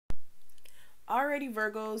Alrighty,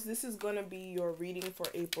 Virgos, this is going to be your reading for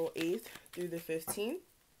April 8th through the 15th.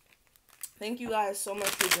 Thank you guys so much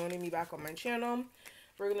for joining me back on my channel.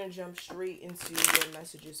 We're going to jump straight into your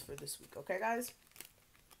messages for this week, okay, guys?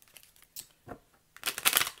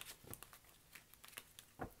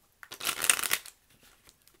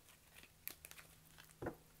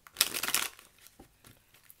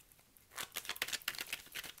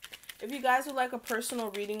 If you guys would like a personal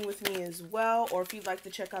reading with me as well, or if you'd like to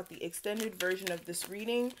check out the extended version of this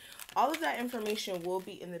reading, all of that information will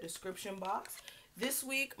be in the description box. This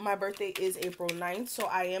week, my birthday is April 9th, so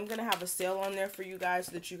I am going to have a sale on there for you guys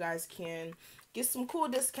so that you guys can get some cool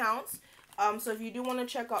discounts. So if you do want to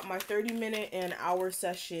check out my 30-minute and hour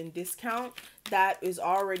session discount, that is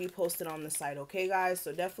already posted on the site, okay, guys?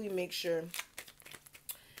 So definitely make sure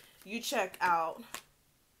you check out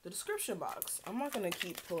the description box. I'm not going to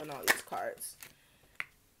keep pulling all these cards.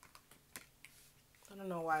 I don't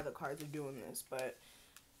know why the cards are doing this, but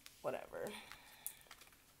whatever.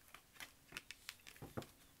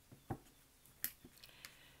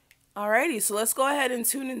 Alrighty, so let's go ahead and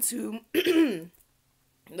tune into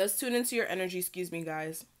let's tune into your energy, excuse me,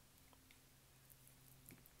 guys.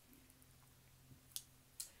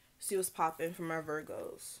 See what's popping for my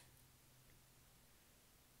Virgos.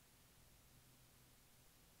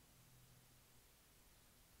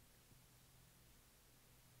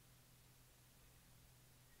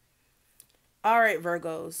 All right,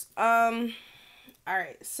 Virgos. All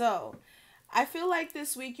right, so I feel like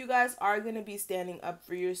this week you guys are going to be standing up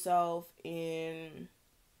for yourself in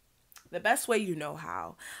the best way you know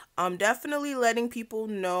how. Definitely letting people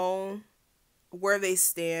know where they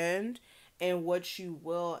stand and what you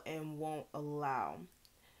will and won't allow.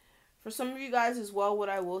 For some of you guys as well, what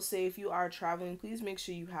I will say, if you are traveling, please make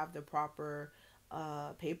sure you have the proper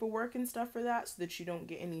paperwork and stuff for that so that you don't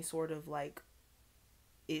get any sort of like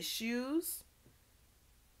issues.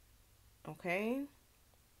 Okay.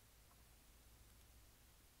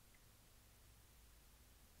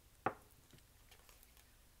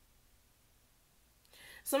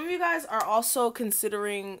 Some of you guys are also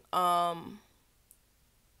considering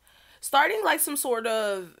starting like some sort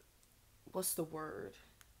of, what's the word?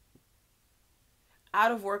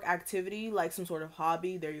 Out of work activity, like some sort of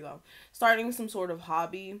hobby. There you go. Starting some sort of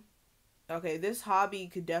hobby. Okay, this hobby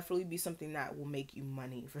could definitely be something that will make you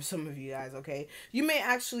money for some of you guys, okay? You may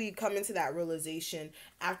actually come into that realization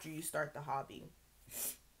after you start the hobby.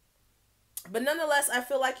 But nonetheless, I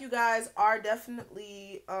feel like you guys are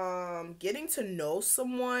definitely getting to know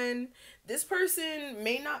someone. This person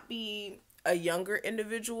may not be a younger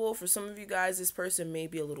individual. For some of you guys, this person may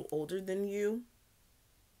be a little older than you.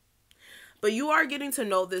 But you are getting to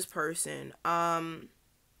know this person.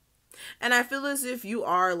 And I feel as if you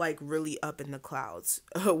are like really up in the clouds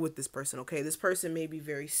with this person, okay? This person may be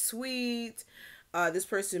very sweet. This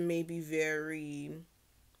person may be very...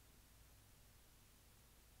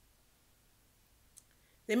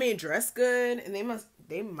 They may dress good and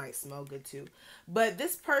they might smell good too. But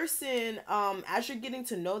this person, as you're getting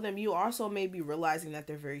to know them, you also may be realizing that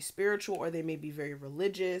they're very spiritual, or they may be very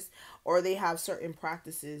religious, or they have certain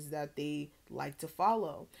practices that they like to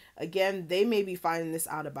follow. Again, they may be finding this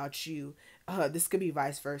out about you. This could be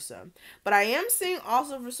vice versa. But I am seeing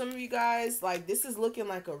also for some of you guys, like this is looking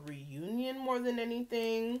like a reunion more than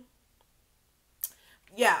anything.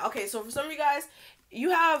 Yeah, okay, so for some of you guys,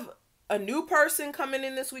 you have a new person coming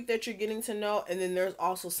in this week that you're getting to know, and then there's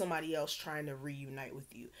also somebody else trying to reunite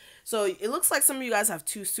with you. So it looks like some of you guys have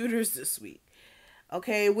two suitors this week.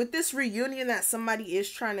 Okay, with this reunion that somebody is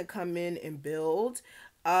trying to come in and build,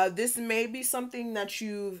 this may be something that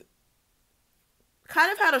you've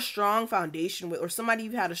kind of had a strong foundation with, or somebody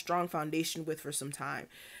you've had a strong foundation with for some time.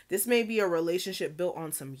 This may be a relationship built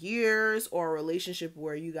on some years, or a relationship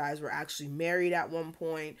where you guys were actually married at one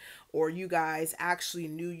point, or you guys actually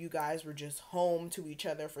knew you guys were just home to each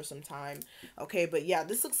other for some time. Okay, but yeah,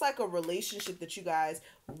 this looks like a relationship that you guys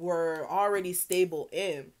were already stable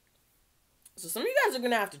in. So some of you guys are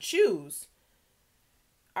going to have to choose.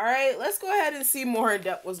 All right, let's go ahead and see more in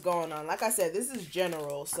depth what's going on. Like I said, this is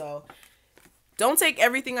general, so don't take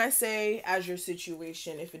everything I say as your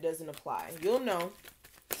situation if it doesn't apply. You'll know.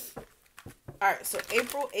 Alright, so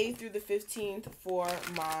April 8th through the 15th for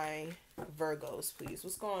my Virgos, please.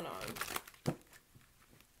 What's going on?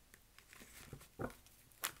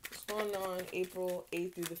 What's going on April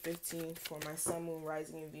 8th through the 15th for my Sun, Moon,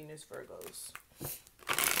 Rising, and Venus Virgos?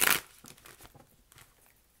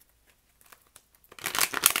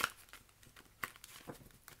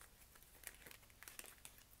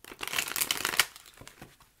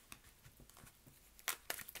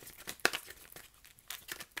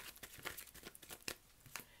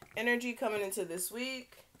 energy coming into this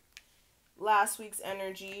week, last week's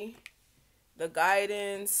energy, the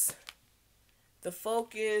guidance, the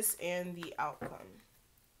focus, and the outcome.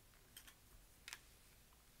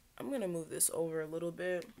 I'm going to move this over a little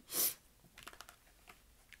bit.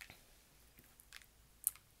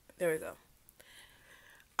 There we go.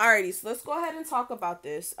 Alrighty, so let's go ahead and talk about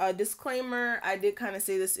this. Disclaimer, I did kind of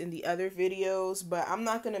say this in the other videos, but I'm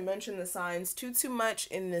not going to mention the signs too much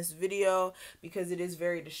in this video because it is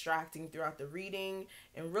very distracting throughout the reading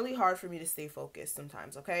and really hard for me to stay focused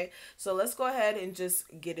sometimes, okay? So let's go ahead and just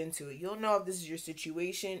get into it. You'll know if this is your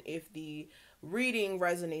situation if the reading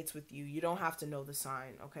resonates with you. You don't have to know the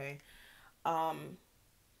sign, okay?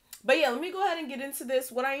 But yeah, let me go ahead and get into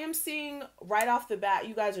this. What I am seeing right off the bat,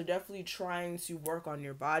 you guys are definitely trying to work on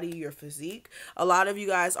your body, your physique. A lot of you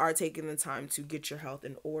guys are taking the time to get your health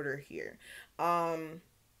in order here.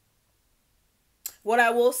 What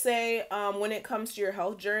I will say, when it comes to your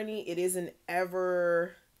health journey, it is an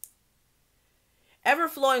ever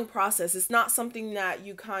flowing process. It's not something that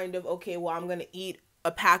you kind of, okay, well, I'm going to eat a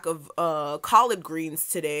pack of collard greens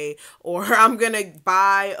today, or I'm gonna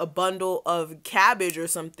buy a bundle of cabbage or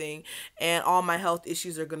something and all my health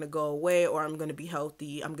issues are gonna go away, or I'm gonna be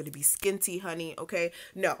healthy, I'm gonna be skinty, honey. Okay,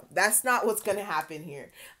 no, that's not what's gonna happen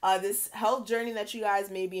here. This health journey that you guys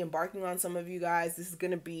may be embarking on, some of you guys, this is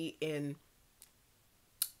gonna be in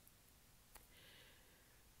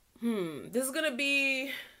this is gonna be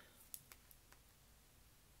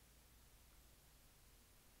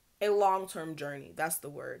a long-term journey. That's the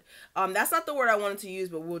word. That's not the word I wanted to use,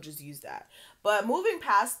 but we'll just use that. But moving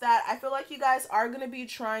past that, I feel like you guys are going to be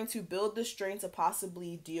trying to build the strength to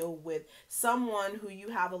possibly deal with someone who you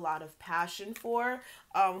have a lot of passion for,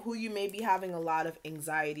 who you may be having a lot of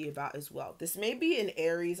anxiety about as well. This may be in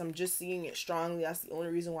Aries. I'm just seeing it strongly. That's the only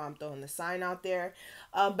reason why I'm throwing the sign out there.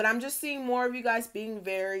 But I'm just seeing more of you guys being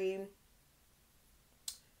very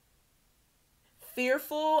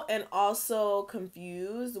fearful and also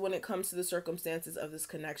confused when it comes to the circumstances of this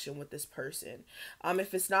connection with this person.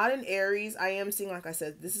 If it's not in Aries, I am seeing, like I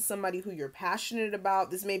said, this is somebody who you're passionate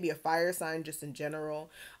about. This may be a fire sign just in general.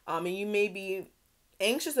 And you may be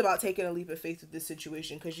anxious about taking a leap of faith with this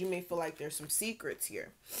situation because you may feel like there's some secrets here.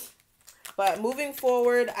 But moving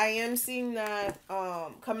forward, I am seeing that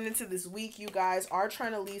coming into this week, you guys are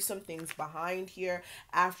trying to leave some things behind here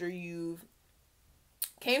after you've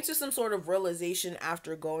came to some sort of realization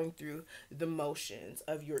after going through the motions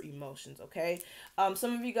of your emotions, okay?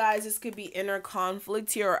 Some of you guys, this could be inner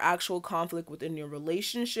conflict here or actual conflict within your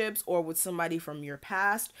relationships or with somebody from your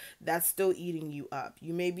past that's still eating you up.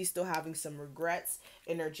 You may be still having some regrets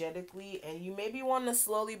energetically, and you may be wanting to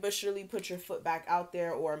slowly but surely put your foot back out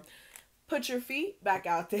there or put your feet back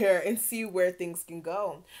out there and see where things can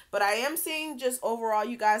go. But I am seeing just overall,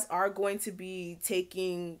 you guys are going to be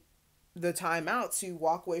taking the time out to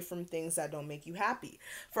walk away from things that don't make you happy.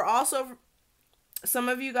 For some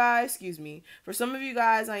of you guys,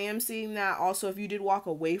 I am seeing that also if you did walk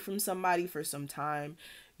away from somebody for some time,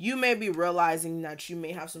 you may be realizing that you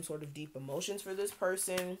may have some sort of deep emotions for this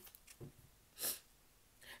person,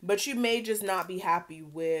 but you may just not be happy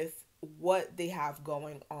with what they have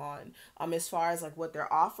going on, as far as like what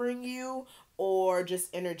they're offering you or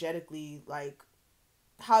just energetically, like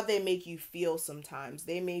how they make you feel sometimes.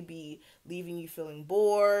 They may be leaving you feeling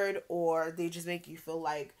bored, or they just make you feel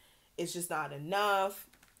like it's just not enough.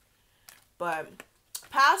 But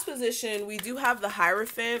past position, we do have the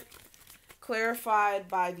Hierophant clarified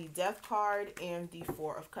by the Death card and the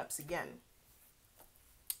Four of Cups again.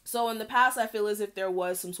 So in the past, I feel as if there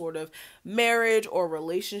was some sort of marriage or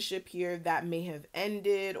relationship here that may have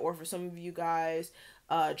ended, or for some of you guys,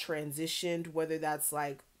 transitioned, whether that's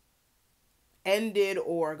like ended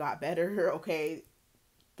or got better. Okay,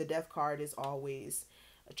 the Death card is always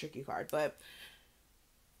a tricky card, but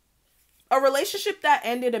a relationship that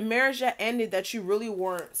ended, a marriage that ended that you really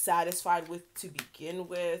weren't satisfied with to begin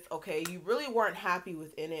with. Okay, you really weren't happy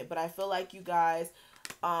within it, but I feel like you guys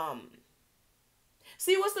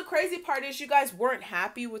see, what's the crazy part is you guys weren't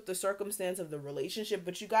happy with the circumstance of the relationship,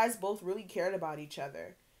 but you guys both really cared about each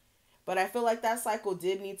other. But I feel like that cycle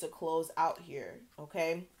did need to close out here,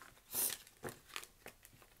 okay?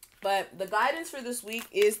 But the guidance for this week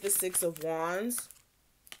is the Six of Wands.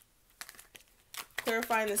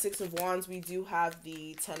 Clarifying the Six of Wands, we do have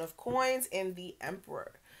the Ten of Coins and the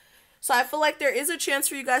Emperor. So I feel like there is a chance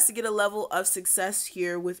for you guys to get a level of success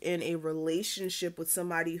here within a relationship with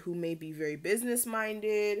somebody who may be very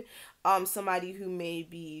business-minded, somebody who may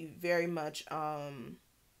be very much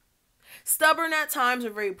stubborn at times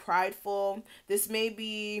or very prideful. This may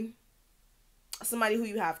be somebody who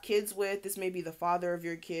you have kids with. This may be the father of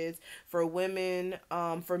your kids. For women,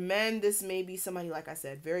 for men, this may be somebody, like I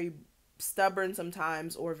said, very stubborn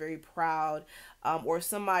sometimes, or very proud, or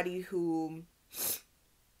somebody who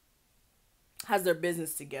has their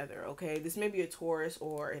business together. Okay, this may be a Taurus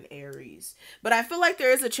or an Aries, but I feel like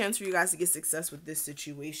there is a chance for you guys to get success with this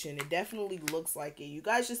situation. It definitely looks like it. You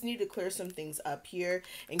guys just need to clear some things up here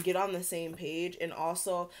and get on the same page. And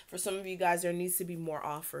also, for some of you guys, there needs to be more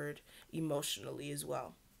offered emotionally as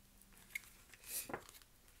well.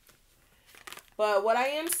 But what I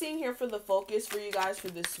am seeing here for the focus for you guys for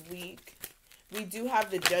this week, we do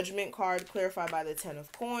have the Judgment card clarified by the 10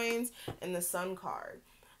 of Coins and the Sun card.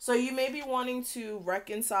 So you may be wanting to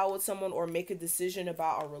reconcile with someone or make a decision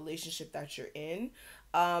about a relationship that you're in.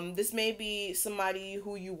 This may be somebody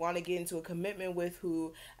who you want to get into a commitment with,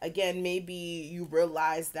 who, again, maybe you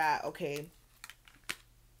realize that, okay,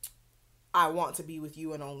 I want to be with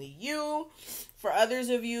you and only you. For others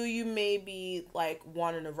of you, you may be like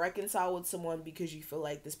wanting to reconcile with someone because you feel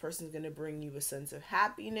like this person is going to bring you a sense of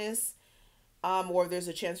happiness. Or there's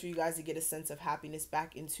a chance for you guys to get a sense of happiness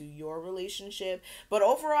back into your relationship. But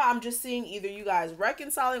overall, I'm just seeing either you guys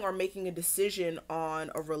reconciling or making a decision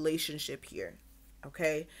on a relationship here.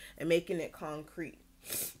 Okay? And making it concrete.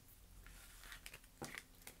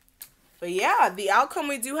 But yeah, the outcome,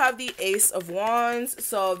 we do have the Ace of Wands.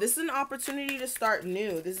 So this is an opportunity to start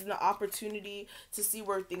new. This is an opportunity to see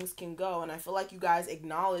where things can go. And I feel like you guys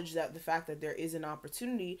acknowledge that, the fact that there is an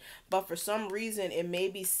opportunity. But for some reason, it may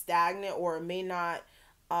be stagnant, or it may not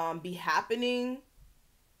be happening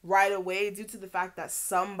right away due to the fact that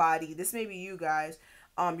somebody, this may be you guys,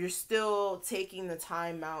 you're still taking the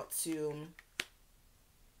time out to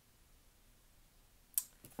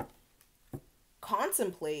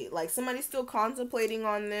contemplate. Like, somebody's still contemplating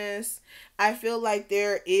on this. I feel like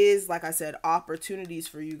there is, like I said, opportunities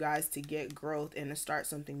for you guys to get growth and to start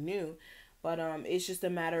something new. But it's just a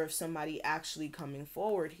matter of somebody actually coming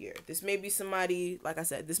forward here. This may be somebody, like I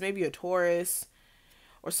said, this may be a Taurus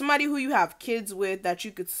or somebody who you have kids with that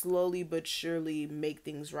you could slowly but surely make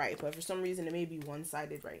things right. But for some reason, it may be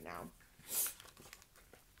one-sided right now.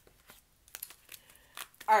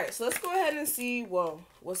 Alright, so let's go ahead and see, well,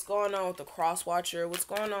 what's going on with the cross-watcher. What's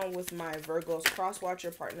going on with my Virgo's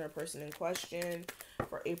cross-watcher, partner, person in question,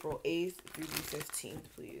 for April 8th through the 15th,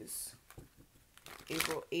 please.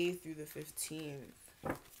 April 8th through the 15th.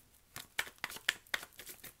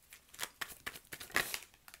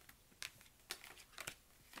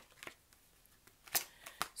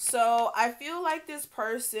 So I feel like this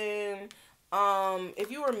person, if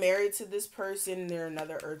you were married to this person, they're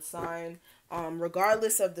another earth sign,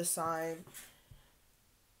 regardless of the sign.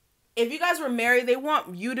 If you guys were married, they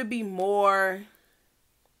want you to be more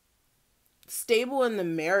stable in the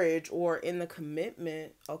marriage or in the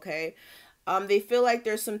commitment, okay? They feel like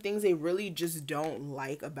there's some things they really just don't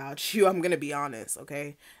like about you. I'm going to be honest,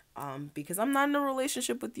 okay? Because I'm not in a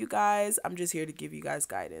relationship with you guys. I'm just here to give you guys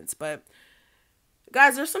guidance. But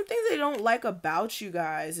guys, there's some things they don't like about you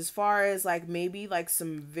guys, as far as like maybe like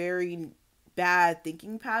some very bad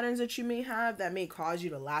thinking patterns that you may have that may cause you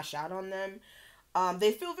to lash out on them.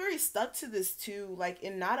 They feel very stuck to this too, like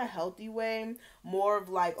in not a healthy way, more of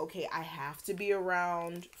like, okay, I have to be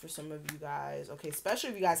around for some of you guys, okay, especially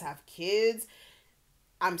if you guys have kids.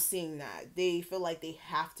 I'm seeing that they feel like they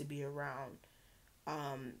have to be around.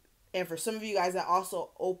 And for some of you guys, that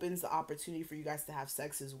also opens the opportunity for you guys to have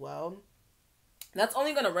sex as well. That's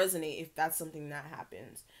only going to resonate if that's something that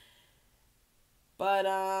happens. But,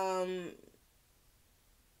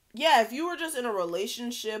 yeah, if you were just in a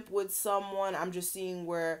relationship with someone, I'm just seeing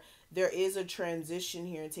where there is a transition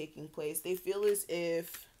here taking place. They feel as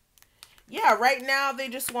if, yeah, right now they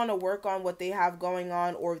just want to work on what they have going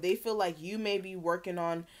on, or they feel like you may be working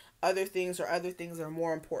on other things, or other things are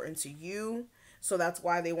more important to you. So that's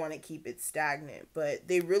why they want to keep it stagnant. But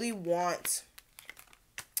they really want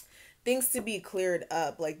things to be cleared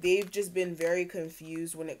up. Like, they've just been very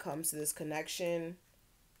confused when it comes to this connection.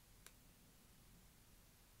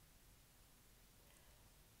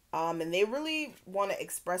 And they really want to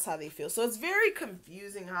express how they feel. So it's very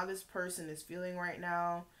confusing how this person is feeling right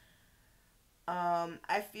now.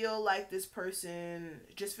 I feel like this person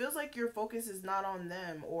just feels like your focus is not on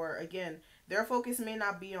them. Or again, their focus may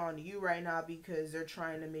not be on you right now because they're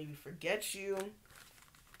trying to maybe forget you.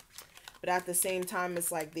 But at the same time,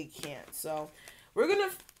 it's like they can't. So we're going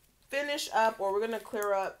to finish up, or we're going to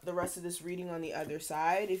clear up the rest of this reading on the other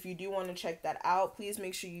side. If you do want to check that out, please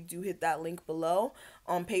make sure you do hit that link below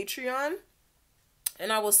on Patreon.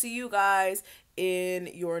 And I will see you guys in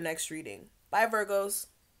your next reading. Bye, Virgos.